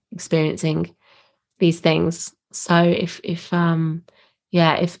be experiencing these things. So if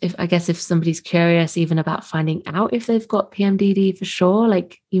I guess if somebody's curious even about finding out if they've got PMDD for sure,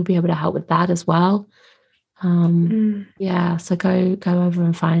 like you'll be able to help with that as well. So go over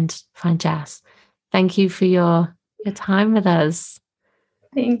and find Jazz. Thank you for your time with us.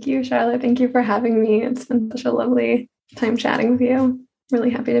 Thank you, Charlotte. Thank you for having me. It's been such a lovely time chatting with you. Really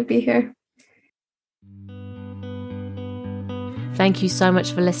happy to be here. Thank you so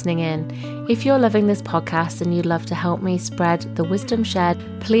much for listening in. If you're loving this podcast and you'd love to help me spread the wisdom shared,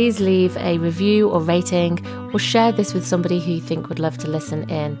 please leave a review or rating, or share this with somebody who you think would love to listen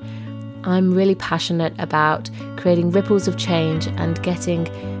in. I'm really passionate about creating ripples of change and getting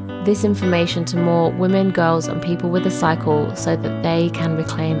this information to more women, girls, and people with a cycle so that they can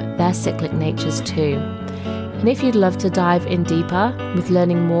reclaim their cyclic natures too. And if you'd love to dive in deeper with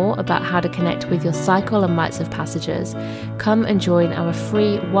learning more about how to connect with your cycle and rites of passages, come and join our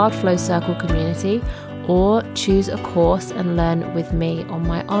free Wild Flow Circle community, or choose a course and learn with me on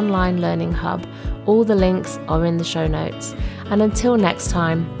my online learning hub. All the links are in the show notes. And until next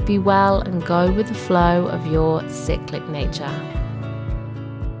time, be well and go with the flow of your cyclic nature.